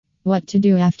What to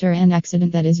do after an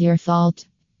accident that is your fault.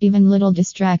 Even little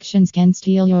distractions can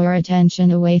steal your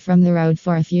attention away from the road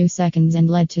for a few seconds and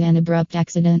lead to an abrupt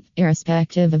accident,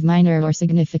 irrespective of minor or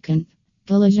significant.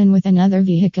 Collision with another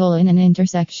vehicle in an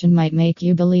intersection might make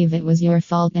you believe it was your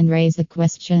fault and raise the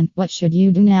question, what should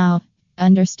you do now?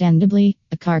 Understandably,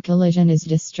 a car collision is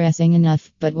distressing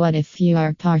enough, but what if you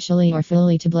are partially or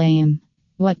fully to blame?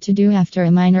 What to do after a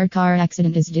minor car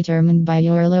accident is determined by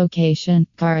your location,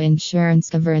 car insurance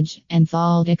coverage, and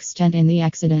fault extent in the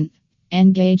accident.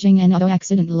 Engaging an auto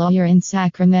accident lawyer in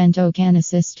Sacramento can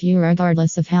assist you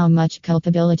regardless of how much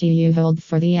culpability you hold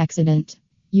for the accident.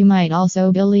 You might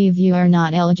also believe you are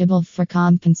not eligible for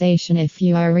compensation if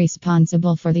you are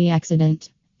responsible for the accident.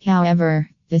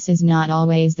 However, this is not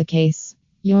always the case.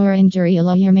 Your injury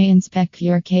lawyer may inspect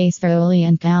your case thoroughly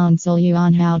and counsel you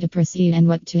on how to proceed and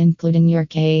what to include in your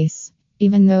case.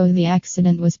 Even though the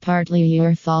accident was partly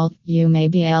your fault, you may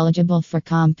be eligible for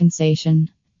compensation.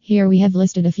 Here we have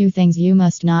listed a few things you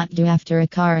must not do after a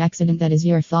car accident that is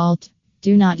your fault.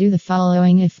 Do not do the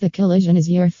following if the collision is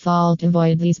your fault.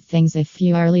 Avoid these things if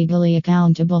you are legally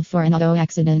accountable for an auto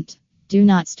accident. Do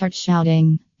not start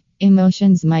shouting.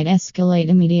 Emotions might escalate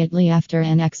immediately after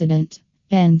an accident.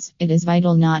 Hence, it is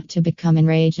vital not to become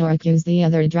enraged or accuse the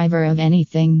other driver of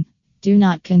anything. Do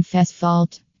not confess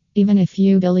fault. Even if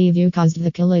you believe you caused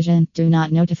the collision, do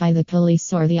not notify the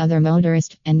police or the other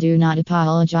motorist, and do not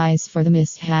apologize for the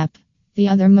mishap. The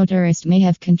other motorist may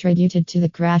have contributed to the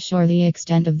crash or the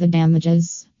extent of the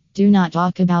damages. Do not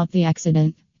talk about the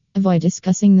accident. Avoid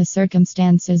discussing the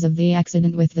circumstances of the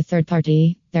accident with the third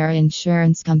party, their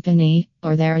insurance company,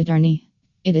 or their attorney.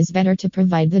 It is better to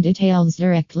provide the details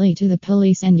directly to the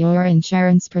police and your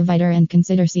insurance provider and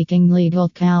consider seeking legal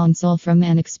counsel from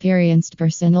an experienced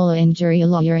personal injury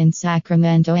lawyer in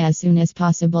Sacramento as soon as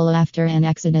possible after an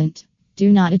accident.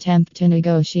 Do not attempt to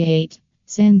negotiate.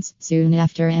 Since, soon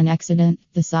after an accident,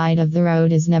 the side of the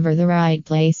road is never the right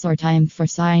place or time for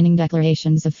signing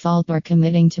declarations of fault or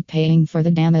committing to paying for the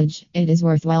damage, it is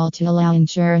worthwhile to allow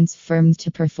insurance firms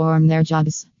to perform their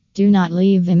jobs. Do not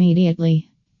leave immediately.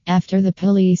 After the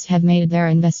police have made their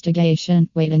investigation,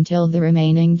 wait until the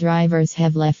remaining drivers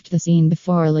have left the scene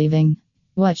before leaving.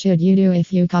 What should you do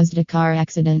if you caused a car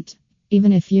accident?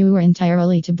 Even if you were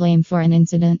entirely to blame for an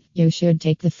incident, you should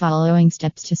take the following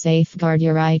steps to safeguard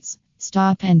your rights.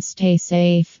 Stop and stay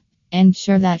safe.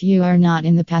 Ensure that you are not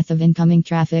in the path of incoming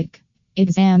traffic.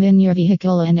 Examine your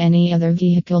vehicle and any other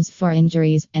vehicles for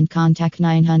injuries, and contact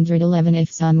 911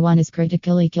 if someone is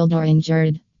critically killed or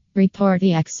injured. Report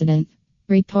the accident.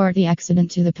 Report the accident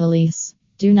to the police.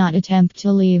 Do not attempt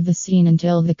to leave the scene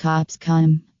until the cops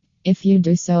come. If you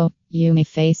do so, you may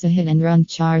face a hit and run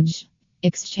charge.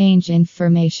 Exchange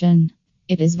information.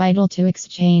 It is vital to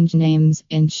exchange names,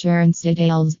 insurance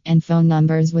details, and phone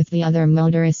numbers with the other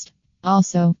motorist.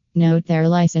 Also, note their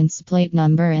license plate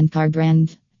number and car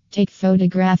brand. Take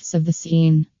photographs of the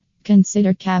scene.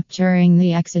 Consider capturing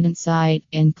the accident site,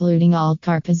 including all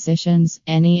car positions,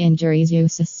 any injuries you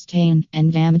sustain,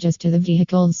 and damages to the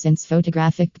vehicles, since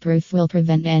photographic proof will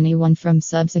prevent anyone from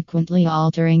subsequently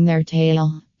altering their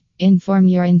tale. Inform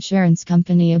your insurance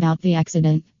company about the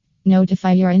accident.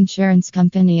 Notify your insurance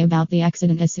company about the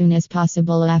accident as soon as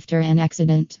possible after an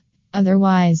accident.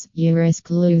 Otherwise, you risk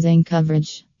losing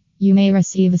coverage. You may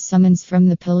receive a summons from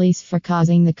the police for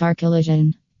causing the car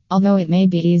collision. Although it may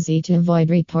be easy to avoid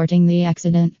reporting the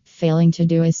accident, failing to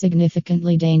do is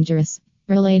significantly dangerous.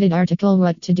 Related article: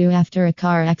 What to do after a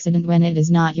car accident when it is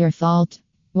not your fault.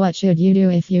 What should you do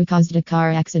if you caused a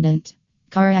car accident?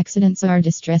 Car accidents are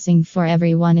distressing for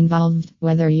everyone involved,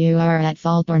 whether you are at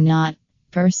fault or not.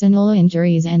 Personal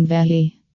injuries and VAHI.